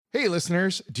Hey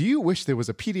listeners, do you wish there was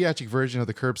a pediatric version of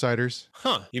the Curbsiders?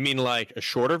 Huh. You mean like a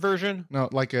shorter version? No,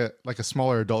 like a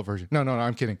smaller adult version. No,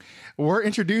 I'm kidding. We're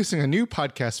introducing a new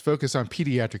podcast focused on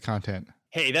pediatric content.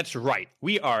 Hey, that's right.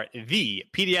 We are the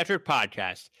Pediatric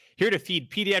Podcast, here to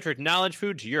feed pediatric knowledge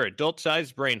food to your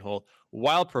adult-sized brain hole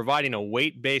while providing a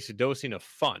weight-based dosing of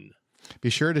fun. Be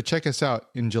sure to check us out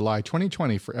in July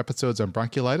 2020 for episodes on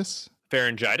bronchiolitis,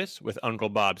 Pharyngitis with Uncle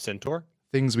Bob Centaur,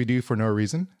 Things We Do for No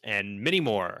Reason, and many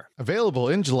more. Available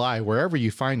in July wherever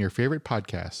you find your favorite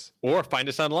podcasts. Or find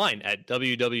us online at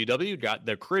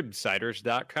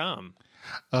www.thecribsiders.com.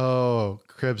 Oh,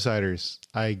 Cribsiders.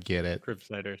 I get it.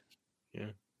 Cribsiders. Yeah.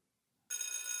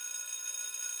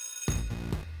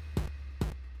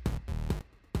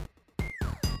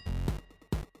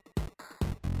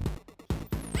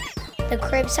 The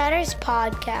Cribsiders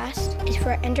podcast is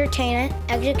for entertainment,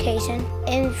 education,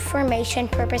 information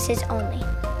purposes only.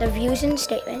 The views and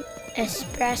statements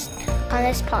expressed on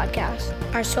this podcast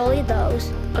are solely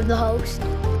those of the host.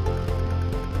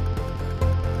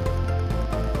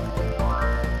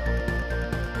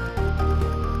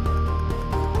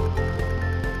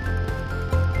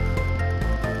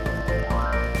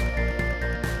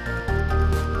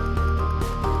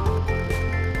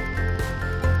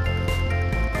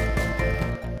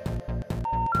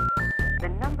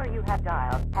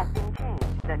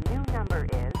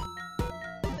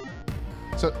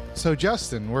 So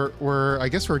Justin, I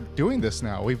guess we're doing this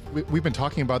now. We've been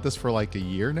talking about this for like a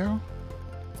year now.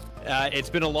 It's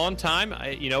been a long time.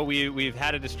 We've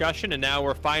had a discussion, and now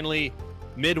we're finally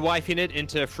midwifing it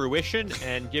into fruition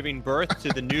and giving birth to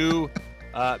the new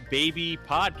baby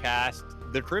podcast,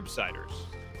 The Cribsiders.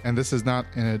 And this is not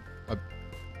this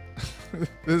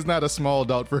is not a small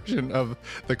adult version of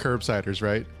the Curbsiders,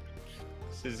 right?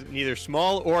 This is neither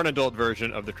small or an adult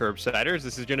version of the Curbsiders.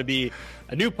 This is going to be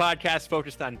a new podcast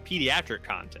focused on pediatric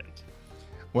content.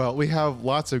 Well, we have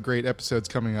lots of great episodes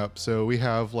coming up. So we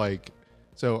have I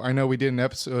know we did an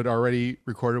episode already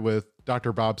recorded with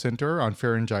Dr. Bob Centaur on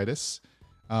pharyngitis.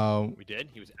 We did.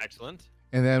 He was excellent.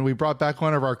 And then we brought back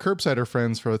one of our Curbsider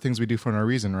friends for Things We Do for No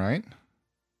Reason, right?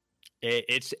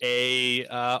 It's a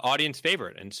audience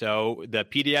favorite. And so the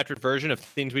pediatric version of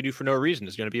Things We Do for No Reason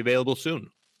is going to be available soon.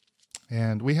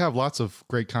 And we have lots of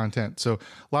great content. So a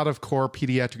lot of core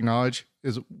pediatric knowledge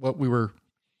is what we were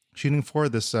shooting for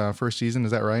this first season.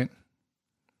 Is that right?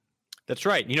 That's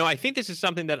right. I think this is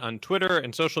something that on Twitter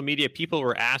and social media, people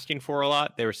were asking for a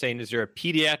lot. They were saying, is there a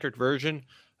pediatric version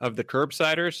of the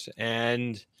Curbsiders?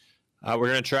 And we're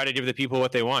going to try to give the people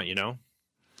what they want,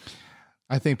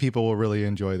 I think people will really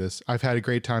enjoy this. I've had a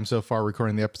great time so far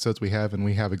recording the episodes we have, and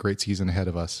we have a great season ahead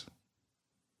of us.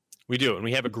 We do. And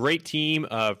we have a great team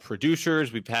of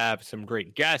producers. We have some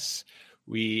great guests.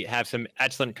 We have some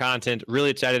excellent content. Really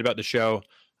excited about the show.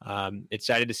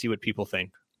 Excited to see what people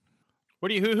think.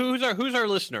 Who's our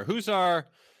listener? Who's our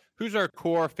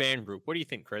core fan group? What do you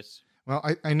think, Chris? Well,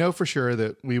 I know for sure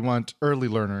that we want early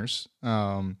learners.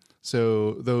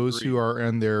 So those who are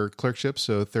in their clerkships,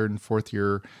 so third and fourth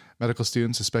year medical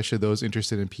students, especially those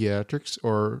interested in pediatrics,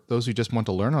 or those who just want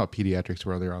to learn about pediatrics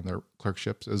while they're on their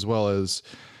clerkships, as well as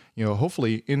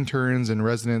hopefully interns and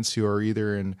residents who are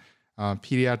either in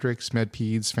pediatrics, med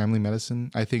peds, family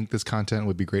medicine. I think this content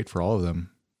would be great for all of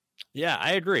them. Yeah,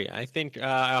 I agree. I think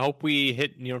I hope we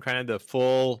hit kind of the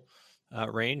full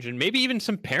range, and maybe even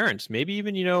some parents, maybe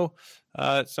even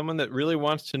someone that really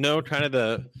wants to know kind of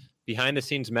the behind the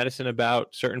scenes medicine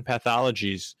about certain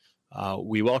pathologies.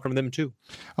 We welcome them too.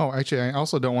 Oh, actually, I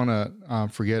also don't want to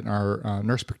forget our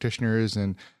nurse practitioners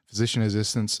and physician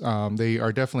assistants. They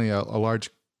are definitely a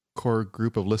large core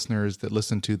group of listeners that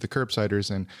listen to the Curbsiders,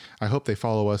 and I hope they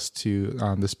follow us to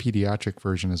this pediatric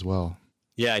version as well.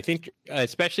 Yeah, I think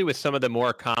especially with some of the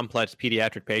more complex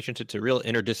pediatric patients, it's a real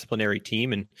interdisciplinary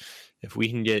team, and if we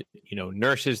can get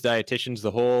nurses, dietitians,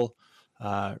 the whole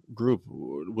group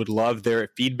would love their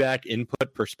feedback,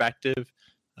 input, perspective,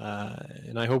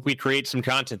 and I hope we create some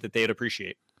content that they'd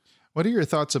appreciate. What are your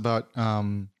thoughts about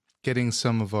getting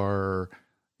some of our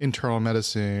internal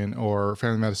medicine or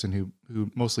family medicine who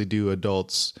mostly do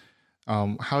adults?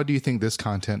 How do you think this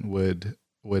content would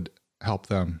help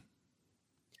them?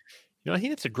 I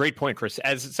think that's a great point, Chris.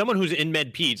 As someone who's in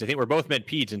med peds, I think we're both med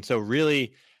peds, and so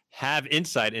really have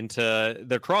insight into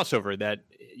the crossover that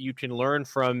you can learn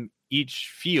from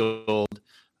each field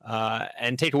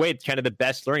and take away kind of the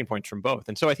best learning points from both.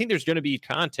 And so I think there's going to be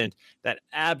content that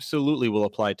absolutely will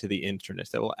apply to the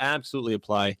internist, that will absolutely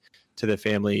apply to the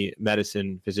family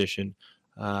medicine physician,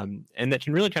 and that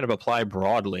can really kind of apply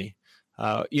broadly.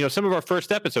 Some of our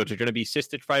first episodes are going to be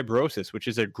cystic fibrosis, which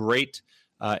is a great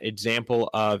example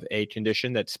of a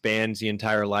condition that spans the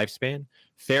entire lifespan.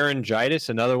 Pharyngitis,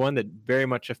 another one that very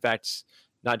much affects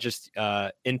not just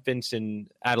infants and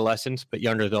adolescents, but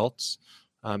young adults.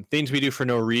 Things we do for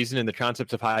no reason, and the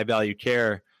concepts of high-value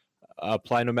care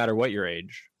apply no matter what your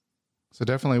age. So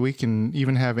definitely we can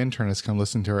even have internists come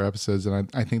listen to our episodes, and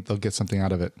I think they'll get something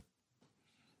out of it.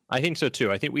 I think so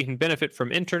too. I think we can benefit from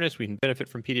internists. We can benefit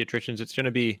from pediatricians. It's going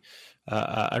to be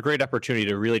a great opportunity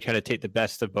to really kind of take the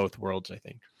best of both worlds, I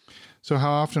think. So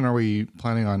how often are we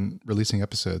planning on releasing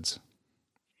episodes?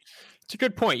 It's a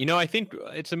good point. I think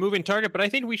it's a moving target, but I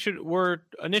think we're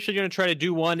initially going to try to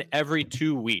do one every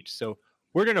 2 weeks. So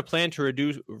we're going to plan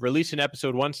to release an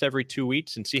episode once every 2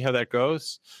 weeks and see how that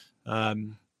goes.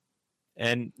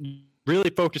 And really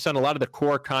focus on a lot of the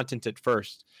core content at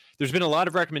first. There's been a lot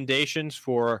of recommendations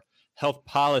for health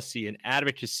policy and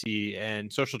advocacy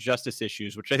and social justice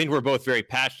issues, which I think we're both very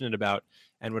passionate about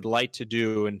and would like to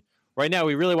do. And right now,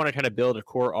 we really want to kind of build a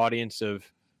core audience of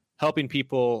helping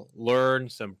people learn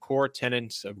some core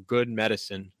tenets of good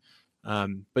medicine,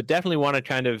 but definitely want to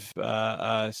kind of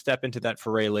step into that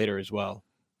foray later as well.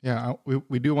 Yeah,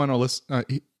 we do want to listen.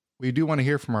 We do want to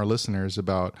hear from our listeners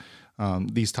about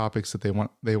these topics that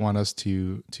they want us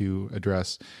to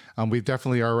address. We've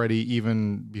definitely already,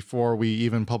 even before we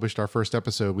even published our first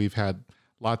episode, we've had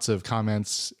lots of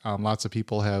comments. Lots of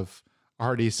people have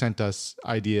already sent us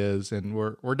ideas, and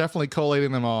we're definitely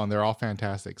collating them all, and they're all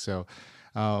fantastic. So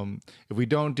if we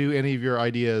don't do any of your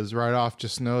ideas right off,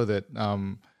 just know that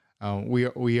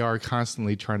we are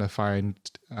constantly trying to find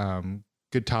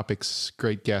good topics,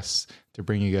 great guests to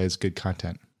bring you guys good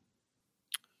content.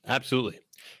 Absolutely.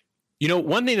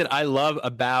 One thing that I love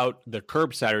about the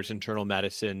Curbsiders Internal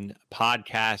Medicine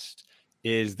podcast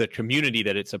is the community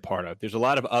that it's a part of. There's a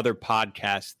lot of other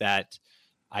podcasts that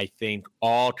I think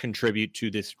all contribute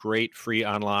to this great free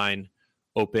online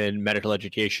open medical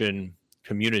education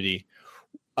community.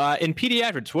 In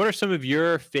pediatrics, what are some of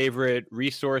your favorite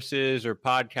resources or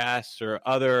podcasts or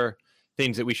other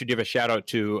things that we should give a shout out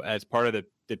to as part of the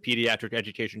pediatric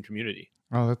education community?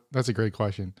 Oh, that's a great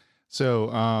question. So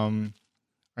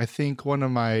I think one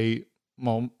of my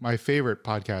favorite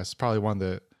podcasts, probably one of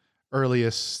the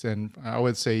earliest, and I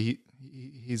would say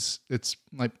it's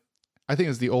like, I think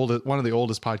it's one of the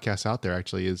oldest podcasts out there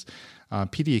actually, is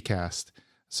Pediacast.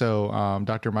 So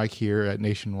Dr. Mike here at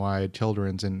Nationwide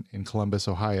Children's in Columbus,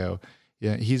 Ohio,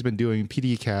 yeah, he's been doing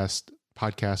Pediacast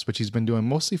podcasts, which he's been doing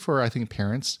mostly for, I think,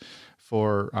 parents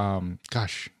for, I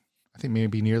think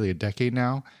maybe nearly a decade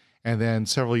now. And then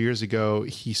several years ago,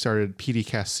 he started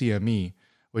Pediacast CME,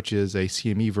 which is a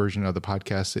CME version of the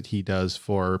podcast that he does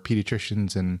for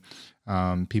pediatricians and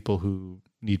people who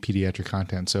need pediatric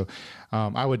content. So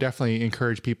I would definitely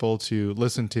encourage people to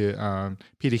listen to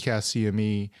Pediacast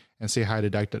CME and say hi to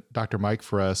Dr. Mike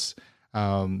for us.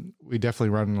 We definitely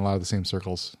run in a lot of the same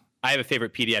circles. I have a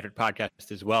favorite pediatric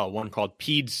podcast as well, one called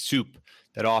Peds Soup,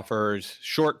 that offers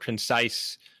short,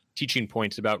 concise teaching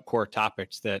points about core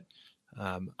topics that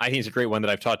I think it's a great one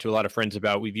that I've talked to a lot of friends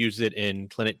about. We've used it in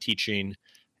clinic teaching,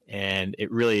 and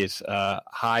it really is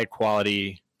high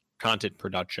quality content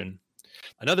production.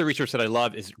 Another resource that I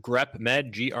love is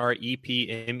GrepMed,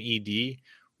 GREPMED,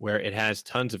 where it has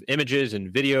tons of images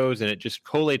and videos, and it just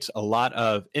collates a lot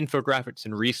of infographics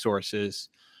and resources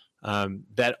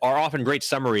that are often great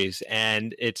summaries.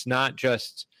 And it's not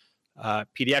just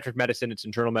pediatric medicine, it's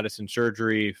internal medicine,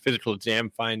 surgery, physical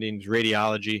exam findings,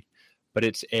 radiology, but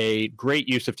it's a great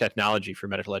use of technology for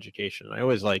medical education. I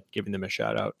always like giving them a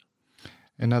shout out.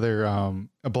 Other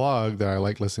a blog that I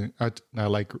like listening, I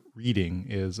like reading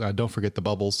is Don't Forget the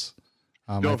Bubbles.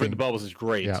 Don't Forget the Bubbles is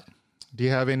great. Yeah. Do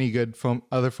you have any good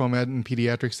other foam ed and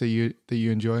pediatrics that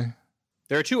you enjoy?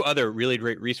 There are two other really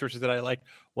great resources that I like.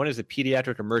 One is the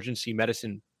Pediatric Emergency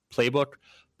Medicine Playbook,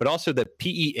 but also the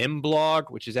PEM blog,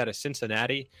 which is out of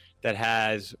Cincinnati, that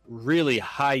has really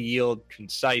high yield,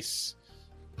 concise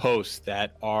posts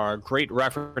that are great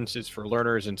references for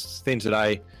learners and things that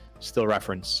I still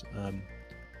reference.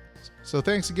 So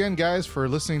thanks again, guys, for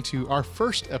listening to our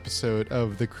first episode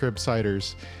of the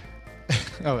Cribsiders.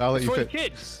 Oh, I'll let you for fit. The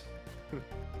kids.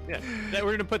 Yeah, we're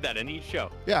going to put that in each show.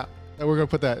 Yeah, we're going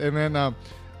to put that. And then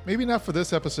maybe not for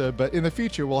this episode, but in the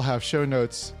future, we'll have show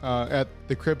notes at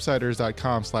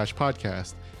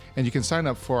thecribsiders.com/podcast. And you can sign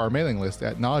up for our mailing list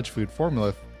at Knowledge Food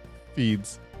Formula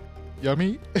Feeds.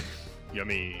 Yummy?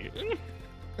 Yummy.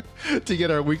 To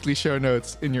get our weekly show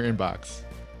notes in your inbox.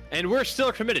 And we're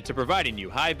still committed to providing you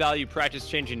high-value,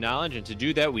 practice-changing knowledge, and to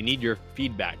do that, we need your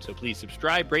feedback. So please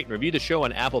subscribe, rate, and review the show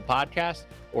on Apple Podcasts,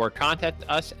 or contact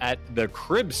us at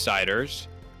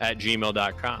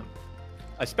thecribsiders@gmail.com.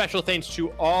 A special thanks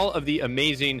to all of the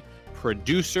amazing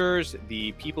producers,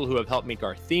 the people who have helped make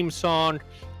our theme song,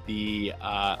 the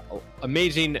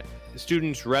amazing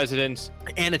students, residents,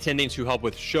 and attendings who help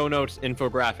with show notes,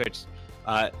 infographics.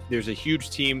 There's a huge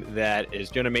team that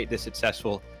is going to make this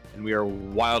successful, and we are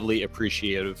wildly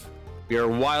appreciative. We are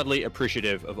wildly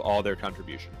appreciative of all their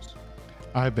contributions.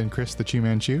 I've been Chris the Chiu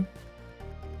Man.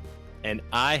 And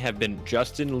I have been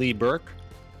Justin Lee Berk.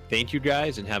 Thank you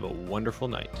guys, and have a wonderful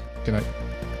night. Good night.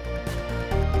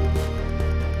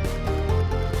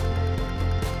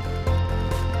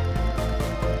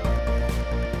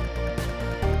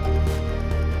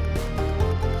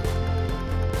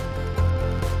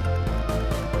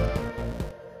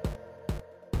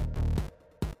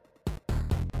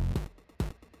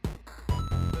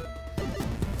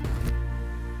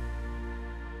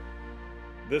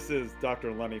 This is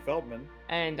Dr. Lenny Feldman.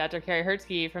 And Dr. Carrie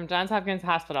Hertzke from Johns Hopkins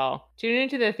Hospital. Tune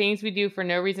into the Things We Do for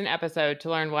No Reason episode to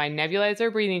learn why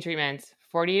nebulizer breathing treatments,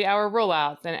 48-hour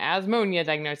rollouts, and asthmonia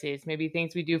diagnoses may be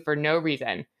things we do for no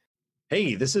reason.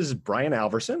 Hey, this is Brian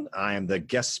Alverson. I am the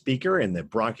guest speaker in the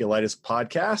Bronchiolitis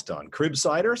podcast on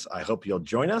Cribsiders. I hope you'll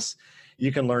join us.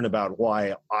 You can learn about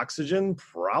why oxygen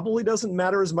probably doesn't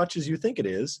matter as much as you think it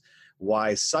is,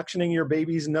 why suctioning your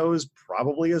baby's nose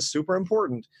probably is super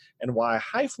important, and why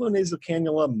high flow nasal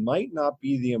cannula might not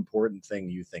be the important thing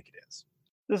you think it is.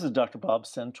 This is Dr. Bob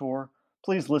Centaur.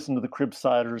 Please listen to the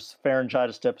Cribsiders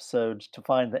pharyngitis episodes to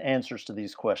find the answers to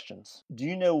these questions. Do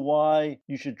you know why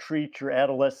you should treat your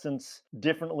adolescents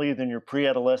differently than your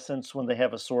pre-adolescents when they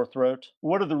have a sore throat?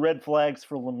 What are the red flags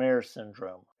for Lemare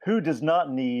syndrome? Who does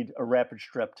not need a rapid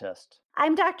strep test?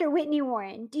 I'm Dr. Whitney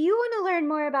Warren. Do you want to learn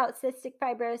more about cystic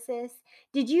fibrosis?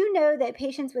 Did you know that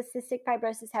patients with cystic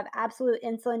fibrosis have absolute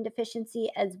insulin deficiency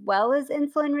as well as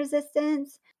insulin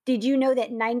resistance? Did you know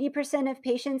that 90% of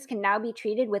patients can now be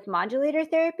treated with modulator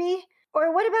therapy?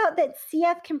 Or what about that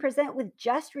CF can present with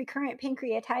just recurrent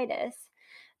pancreatitis?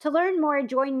 To learn more,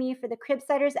 join me for the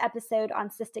Cribsiders episode on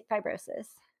cystic fibrosis.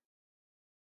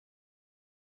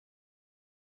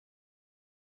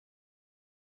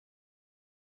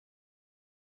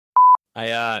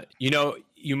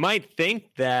 You might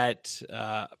think that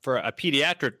for a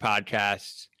pediatric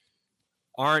podcast,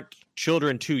 aren't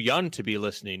children too young to be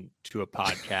listening to a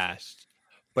podcast?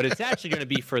 But it's actually going to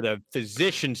be for the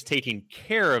physicians taking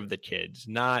care of the kids,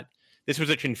 not. This was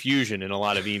a confusion in a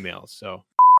lot of emails. So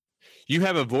you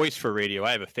have a voice for radio.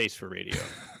 I have a face for radio.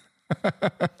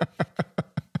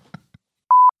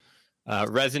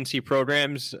 Residency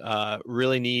programs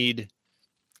really need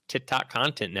TikTok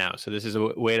content now. So this is a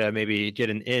way to maybe get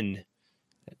an in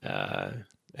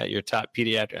at your top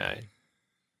pediatric.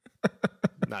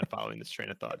 Not following this train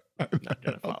of thought. I'm not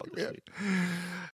going to follow this.